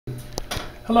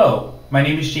Hello, my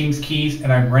name is James Keys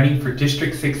and I'm running for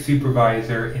District 6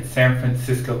 Supervisor in San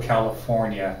Francisco,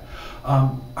 California.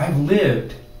 I've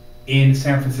lived in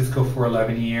San Francisco for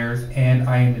 11 years and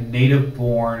I am a native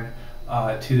born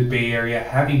to the Bay Area,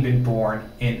 having been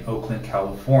born in Oakland,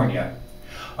 California.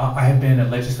 I have been a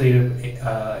legislative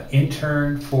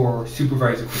intern for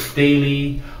Supervisor Chris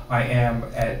Daly. I am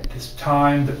at this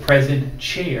time the present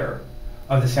chair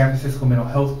of the San Francisco Mental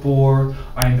Health Board.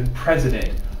 I am the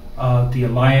president of the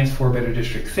Alliance for Better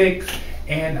District 6,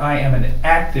 and I am an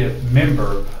active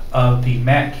member of the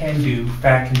Matt Can Do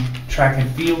Track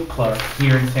and Field Club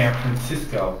here in San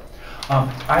Francisco.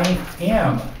 I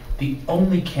am the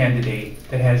only candidate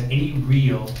that has any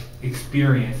real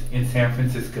experience in San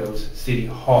Francisco's City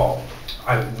Hall.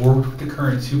 I've worked with the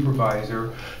current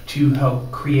supervisor to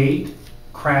help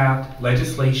craft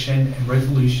legislation and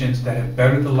resolutions that have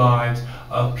bettered the lives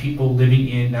of people living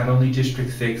in not only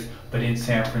District 6, but in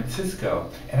San Francisco.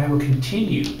 And I will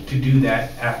continue to do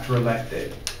that after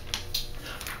elected.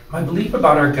 My belief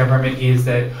about our government is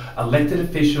that elected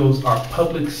officials are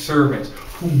public servants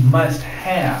who must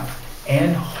have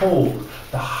and hold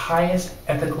the highest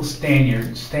ethical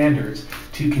standards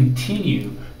to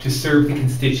continue to serve the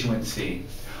constituency.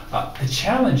 The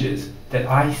challenges that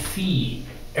I see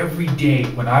every day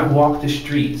when I walk the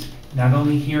streets, not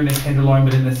only here in the Tenderloin,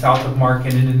 but in the south of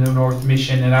Market and in the North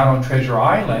Mission and out on Treasure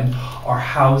Island, are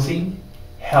housing,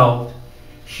 health,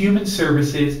 human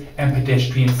services, and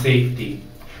pedestrian safety.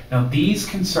 Now, these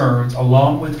concerns,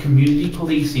 along with community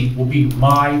policing, will be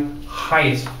my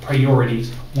highest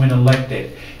priorities when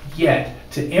elected. Yet,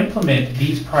 to implement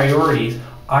these priorities,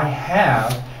 I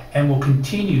have and will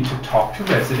continue to talk to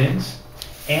residents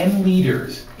and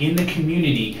leaders in the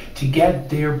community to get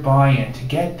their buy-in, to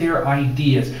get their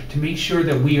ideas, to make sure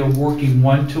that we are working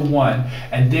one-to-one.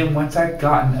 And then once I've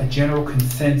gotten a general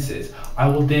consensus, I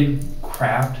will then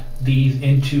craft these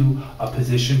into a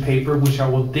position paper, which I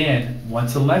will then,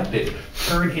 once elected,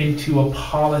 turn into a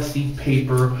policy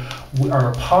paper,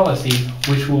 or a policy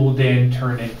which will then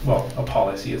turn in, well, a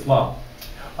policy is law.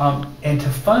 And to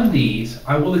fund these,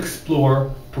 I will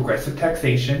explore progressive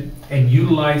taxation and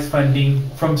utilize funding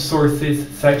from sources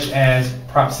such as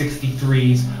Prop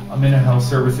 63's Mental Health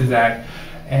Services Act.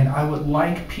 And I would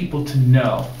like people to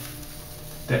know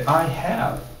that I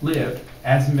have lived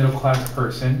as a middle class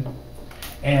person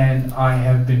and I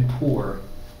have been poor.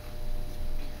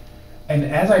 And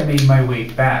as I made my way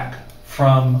back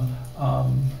from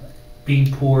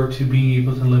being poor to being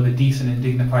able to live a decent and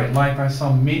dignified life, I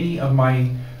saw many of my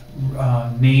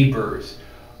neighbors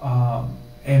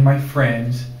and my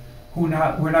friends who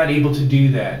were not able to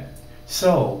do that.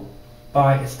 So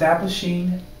by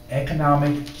establishing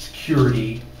economic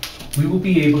security, we will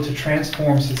be able to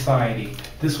transform society.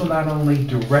 This will not only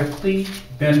directly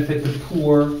benefit the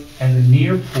poor and the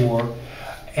near poor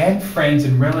and friends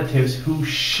and relatives who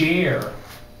share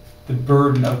the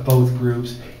burden of both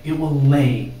groups, it will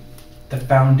lay the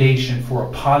foundation for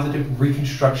a positive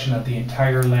reconstruction of the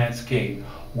entire landscape.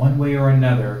 One way or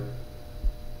another,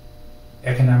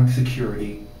 economic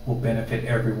security will benefit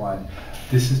everyone.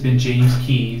 This has been James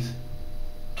Keys,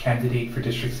 candidate for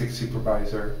District 6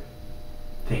 Supervisor.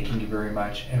 Thanking you very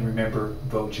much, and remember,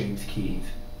 vote James Keys.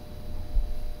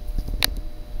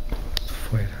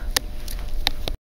 Fuera.